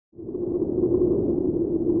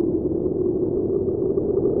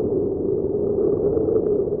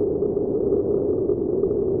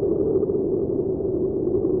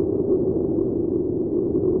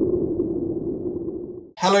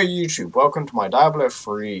Hello YouTube, welcome to my Diablo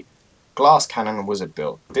 3 glass cannon wizard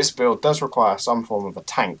build. This build does require some form of a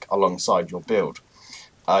tank alongside your build.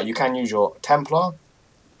 You can use your Templar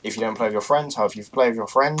if you don't play with your friends. However, if you play with your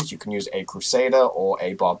friends, you can use a Crusader or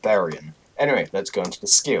a Barbarian. Anyway, let's go into the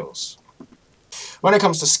skills. When it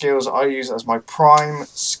comes to skills, I use as my prime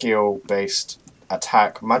skill-based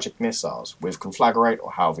attack magic missiles with conflagrate,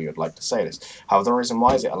 or however you'd like to say this. However, the reason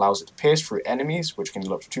why is it allows it to pierce through enemies, which can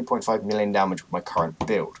deal up to 2.5 million damage with my current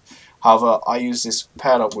build. However, I use this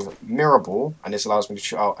paired up with mirror ball, and this allows me to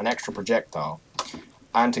shoot out an extra projectile.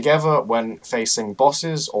 And together, when facing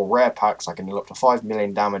bosses or rare packs, I can deal up to 5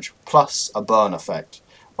 million damage plus a burn effect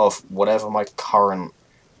of whatever my current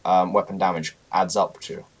weapon damage adds up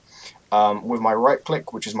to. With my right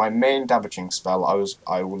click, which is my main damaging spell,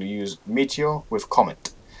 I will use Meteor with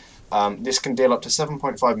Comet. This can deal up to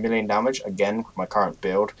 7.5 million damage, again with my current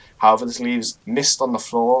build. However, this leaves Mist on the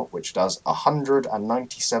floor, which does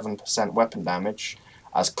 197% weapon damage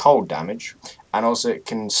as cold damage, and also it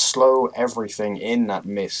can slow everything in that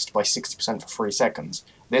mist by 60% for 3 seconds.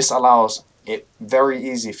 This allows it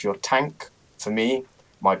very easy for your tank, for me,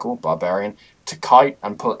 Michael, Barbarian, to kite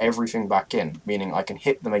and pull everything back in, meaning I can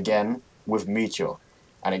hit them again with Meteor,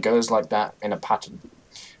 and it goes like that in a pattern.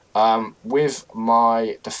 With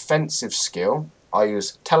my defensive skill, I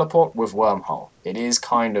use Teleport with Wormhole. It is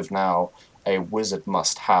kind of now a wizard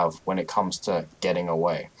must-have when it comes to getting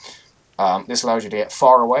away. This allows you to get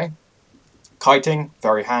far away. Kiting,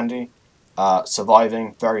 very handy.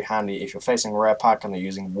 Surviving, very handy if you're facing a rare pack and they're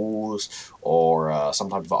using walls or some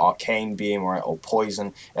type of arcane beam or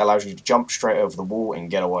poison. It allows you to jump straight over the wall and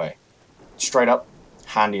get away. Straight up,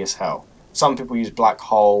 handy as hell. Some people use Black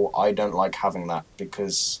Hole. I don't like having that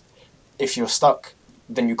because if you're stuck,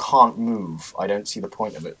 then you can't move. I don't see the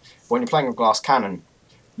point of it. When you're playing with Glass Cannon,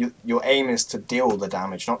 your aim is to deal the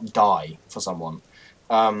damage, not die for someone.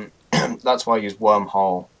 That's why I use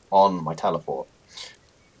Wormhole on my teleport.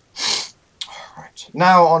 Right.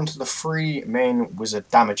 Now on to the 3 main wizard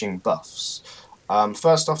damaging buffs.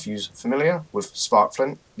 First off, use Familiar with Spark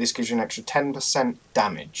Flint. This gives you an extra 10%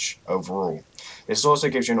 damage overall. This also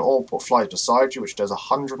gives you an orb that flies beside you, which does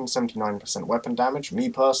 179% weapon damage. Me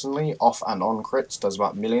personally, off and on crits, does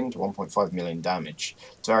about 1 million to 1.5 million damage.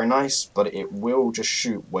 It's very nice, but it will just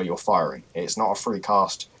shoot where you're firing. It's not a free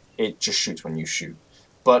cast, it just shoots when you shoot.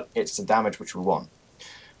 But it's the damage which we want.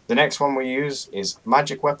 The next one we use is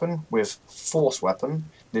Magic Weapon with Force Weapon.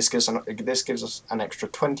 This gives us an extra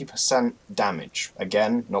 20% damage.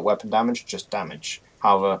 Again, not weapon damage, just damage.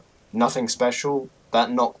 However, nothing special. That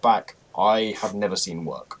knockback, I have never seen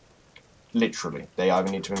work. Literally. They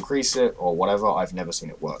either need to increase it or whatever, I've never seen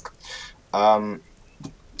it work. Moving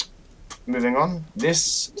on.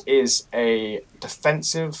 This is a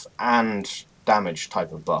defensive and damage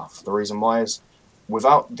type of buff. The reason why is,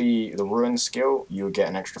 without the Ruin skill, you would get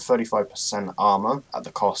an extra 35% armor at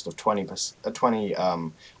the cost of 20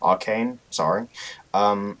 arcane. Sorry.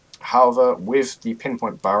 However, with the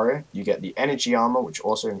Pinpoint Barrier, you get the energy armor, which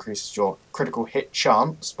also increases your critical hit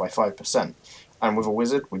chance by 5%. And with a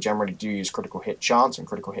wizard, we generally do use critical hit chance and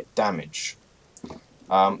critical hit damage.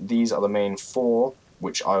 These are the main 4,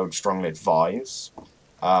 which I would strongly advise.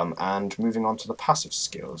 And moving on to the passive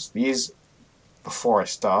skills. These, before I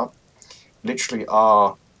start, literally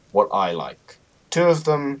are what I like. 2 of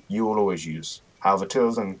them you will always use. However, 2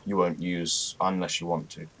 of them you won't use unless you want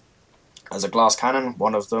to. As a glass cannon,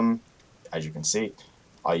 1 of them, as you can see,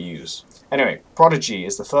 I use. Anyway, Prodigy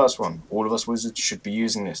is the first one. All of us wizards should be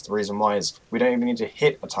using this. The reason why is we don't even need to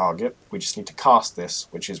hit a target. We just need to cast this,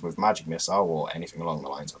 which is with Magic Missile or anything along the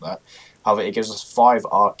lines of that. However, it gives us 5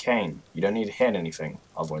 arcane. You don't need to hit anything,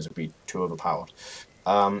 otherwise it would be too overpowered.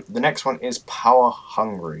 The next one is Power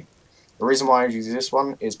Hungry. The reason why I use this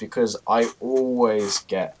one is because I always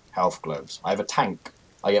get health globes. I have a tank.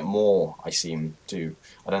 I get more, I seem to.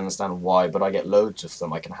 I don't understand why, but I get loads of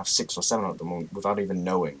them. I can have 6 or 7 of them without even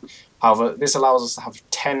knowing. However, this allows us to have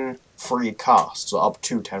 10 free casts, or up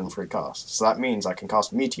to 10 free casts. So that means I can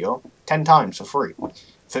cast Meteor 10 times for free.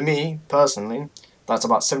 For me, personally, that's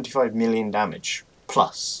about 75 million damage,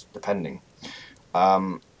 plus, depending.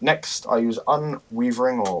 Next, I use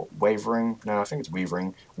Unwavering or Wavering, no, I think it's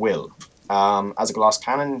Weavering, Will. As a glass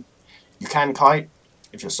cannon, you can kite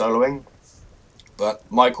if you're soloing, but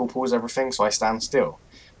Michael pulls everything, so I stand still.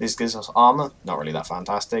 This gives us armor, not really that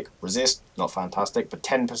fantastic. Resist, not fantastic, but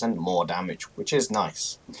 10% more damage, which is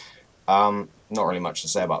nice. Not really much to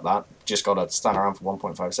say about that. Just gotta stand around for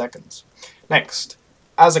 1.5 seconds. Next,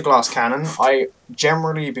 as a glass cannon, I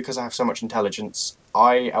generally, because I have so much intelligence,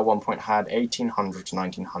 I at one point had 1800 to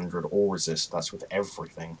 1900 all resist. That's with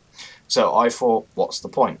everything. So I thought, what's the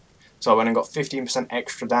point? So I went and got 15%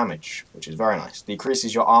 extra damage, which is very nice.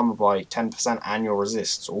 Decreases your armor by 10% and your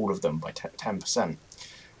resists, all of them, by 10%.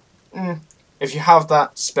 If you have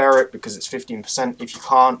that, spare it because it's 15%. If you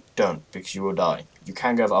can't, don't, because you will die. You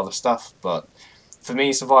can go for other stuff, but for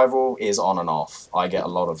me, survival is on and off. I get a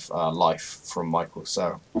lot of life from Michael,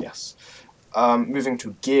 so yes. Moving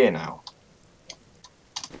to gear now.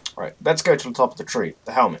 Right, let's go to the top of the tree,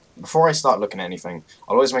 the helmet. Before I start looking at anything,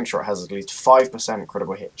 I'll always make sure it has at least 5%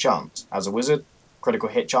 critical hit chance. As a wizard, critical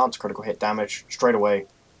hit chance, critical hit damage, straight away,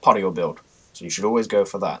 part of your build. So you should always go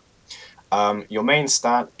for that. Your main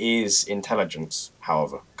stat is intelligence,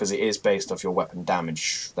 however, because it is based off your weapon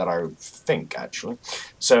damage, that I think, actually.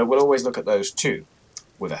 So we'll always look at those two,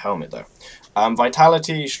 with a helmet though.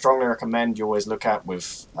 Vitality, strongly recommend you always look at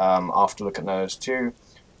with, after looking at those two.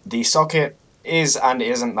 The socket is and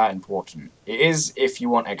isn't that important. It is if you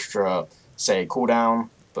want extra, say, cooldown,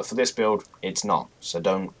 but for this build, it's not. So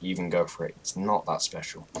don't even go for it. It's not that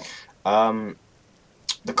special.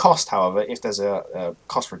 The cost, however, if there's a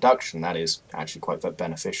cost reduction, that is actually quite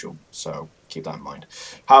beneficial, so keep that in mind.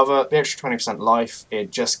 However, the extra 20% life,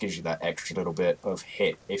 it just gives you that extra little bit of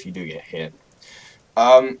hit if you do get hit.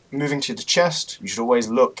 Moving to the chest, you should always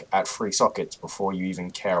look at free sockets before you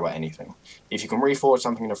even care about anything. If you can reforge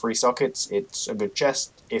something into free sockets, it's a good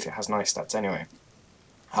chest if it has nice stats anyway.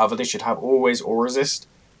 However, this should have always or resist,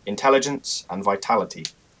 intelligence, and vitality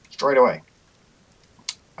straight away.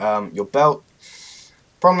 Your belt.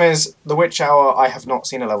 Problem is, the Witch Hour, I have not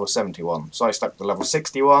seen a level 71, so I stuck to level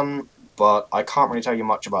 61, but I can't really tell you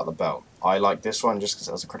much about the belt. I like this one just because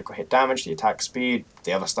it has a critical hit damage, the attack speed,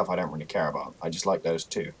 the other stuff I don't really care about. I just like those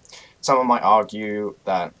two. Someone might argue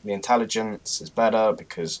that the intelligence is better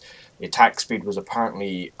because the attack speed was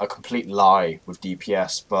apparently a complete lie with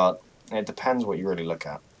DPS, but it depends what you really look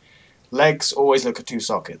at. Legs, always look at 2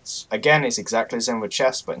 sockets. Again, it's exactly the same with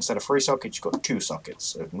chest, but instead of 3 sockets, you've got 2 sockets,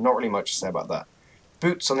 so not really much to say about that.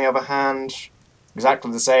 Boots, on the other hand,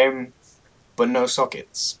 exactly the same, but no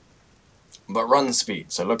sockets. But run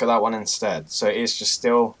speed, so look at that one instead. So it's just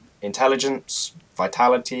still intelligence,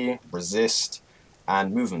 vitality, resist,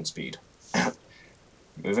 and movement speed.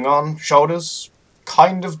 Moving on, shoulders,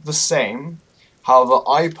 kind of the same. However,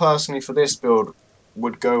 I personally, for this build,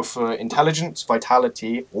 would go for intelligence,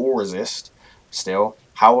 vitality, or resist, still.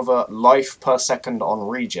 However, life per second on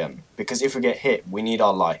regen, because if we get hit, we need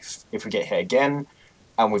our life. If we get hit again,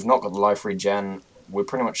 and we've not got the life regen, we're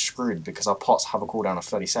pretty much screwed because our pots have a cooldown of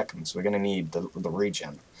 30 seconds. We're going to need the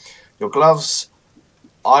regen. Your gloves,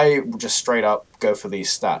 I would just straight up go for these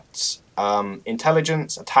stats.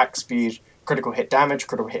 Intelligence, attack speed, critical hit damage,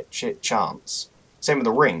 critical hit chance. Same with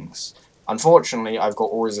the rings. Unfortunately, I've got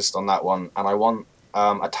all resist on that one, and I want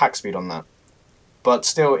attack speed on that. But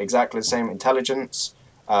still exactly the same. Intelligence,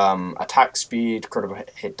 attack speed, critical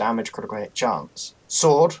hit damage, critical hit chance.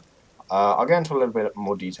 Sword, I'll go into a little bit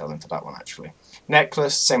more detail into that one actually.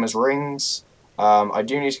 Necklace, same as rings. I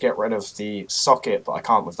do need to get rid of the socket, but I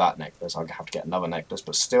can't with that necklace. I'll have to get another necklace,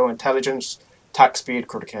 but still intelligence, attack speed,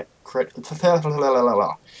 critical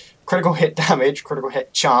hit damage, critical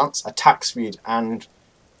hit chance, attack speed, and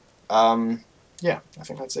yeah, I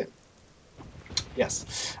think that's it.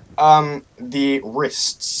 Yes. The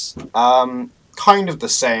wrists, kind of the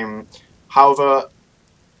same, however,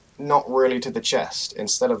 not really to the chest.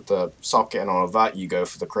 Instead of the socket and all of that, you go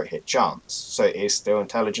for the crit hit chance. So it is still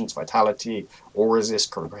intelligence, vitality, or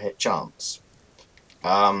resist critical hit chance.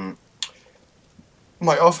 My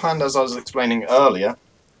offhand, as I was explaining earlier,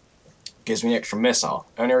 gives me extra missile.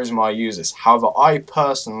 Only reason why I use this. However, I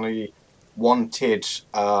personally wanted,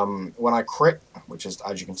 when I crit, which is,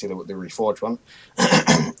 as you can see, the reforged one,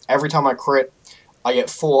 every time I crit, I get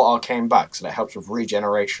 4 arcane back, so that helps with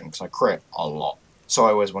regeneration, because I crit a lot. So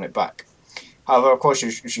I always want it back. However, of course,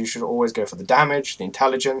 you should always go for the damage, the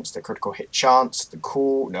intelligence, the critical hit chance, the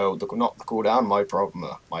not the cooldown, my problem,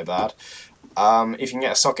 my bad. If you can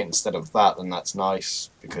get a socket instead of that, then that's nice,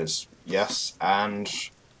 because, yes, and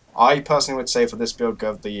I personally would say for this build,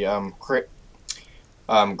 go with the crit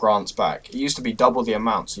grants back. It used to be double the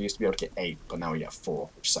amount, so you used to be able to get 8, but now we get 4,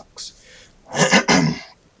 which sucks.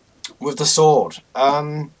 With the sword,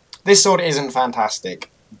 this sword isn't fantastic,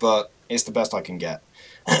 but it's the best I can get.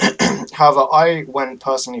 However, I went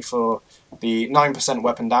personally for the 9%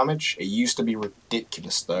 weapon damage. It used to be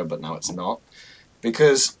ridiculous though, but now it's not.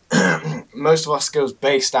 Because most of our skills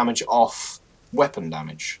base damage off weapon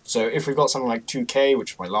damage. So if we've got something like 2k,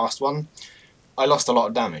 which is my last one, I lost a lot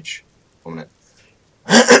of damage. 1 minute.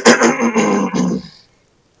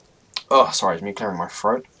 Oh, sorry, it's me clearing my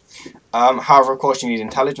throat. However, of course, you need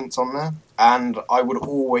intelligence on there, and I would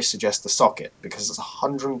always suggest the socket because it's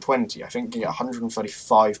 120. I think you get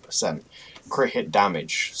 135% crit hit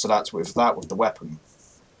damage. So that's with the weapon.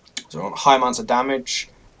 So on high amounts of damage,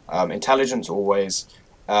 intelligence always,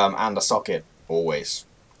 and a socket always,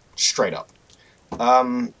 straight up.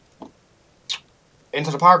 Um,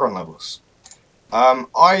 into the paragon levels.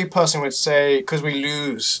 I personally would say because we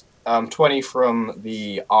lose 20 from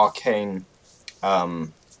the arcane.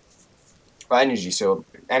 Energy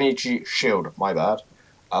shield, my bad.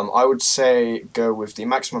 I would say go with the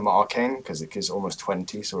maximum arcane because it gives almost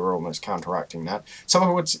 20, so we're almost counteracting that.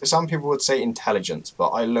 Some people would say intelligence, but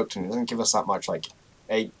I looked and it doesn't give us that much, like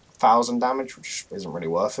 8,000 damage, which isn't really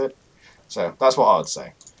worth it. So that's what I would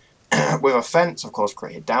say. With offense, of course,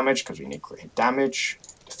 crit hit damage because we need crit hit damage.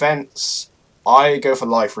 Defense, I go for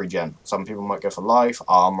life regen. Some people might go for life,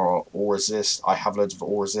 armor, or all resist. I have loads of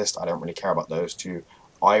all resist. I don't really care about those two.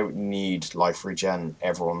 I need life regen.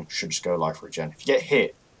 Everyone should just go life regen. If you get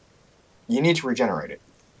hit, you need to regenerate it.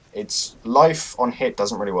 It's life on hit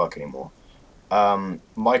doesn't really work anymore.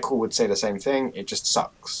 Michael would say the same thing. It just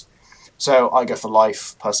sucks. So I go for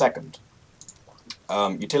life per second.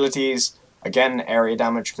 Utilities, again, area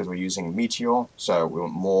damage because we're using meteor, so we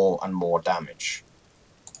want more and more damage.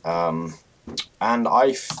 And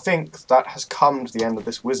I think that has come to the end of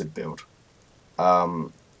this wizard build.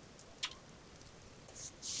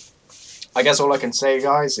 I guess all I can say,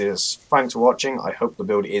 guys, is thanks for watching. I hope the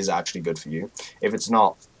build is actually good for you. If it's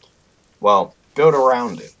not, well, build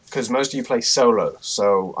around it. Because most of you play solo,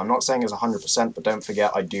 so I'm not saying it's 100%, but don't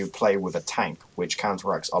forget I do play with a tank, which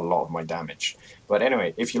counteracts a lot of my damage. But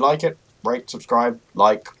anyway, if you like it, rate, subscribe,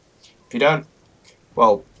 like. If you don't,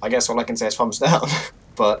 well, I guess all I can say is thumbs down.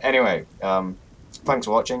 But anyway, thanks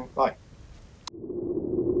for watching. Bye.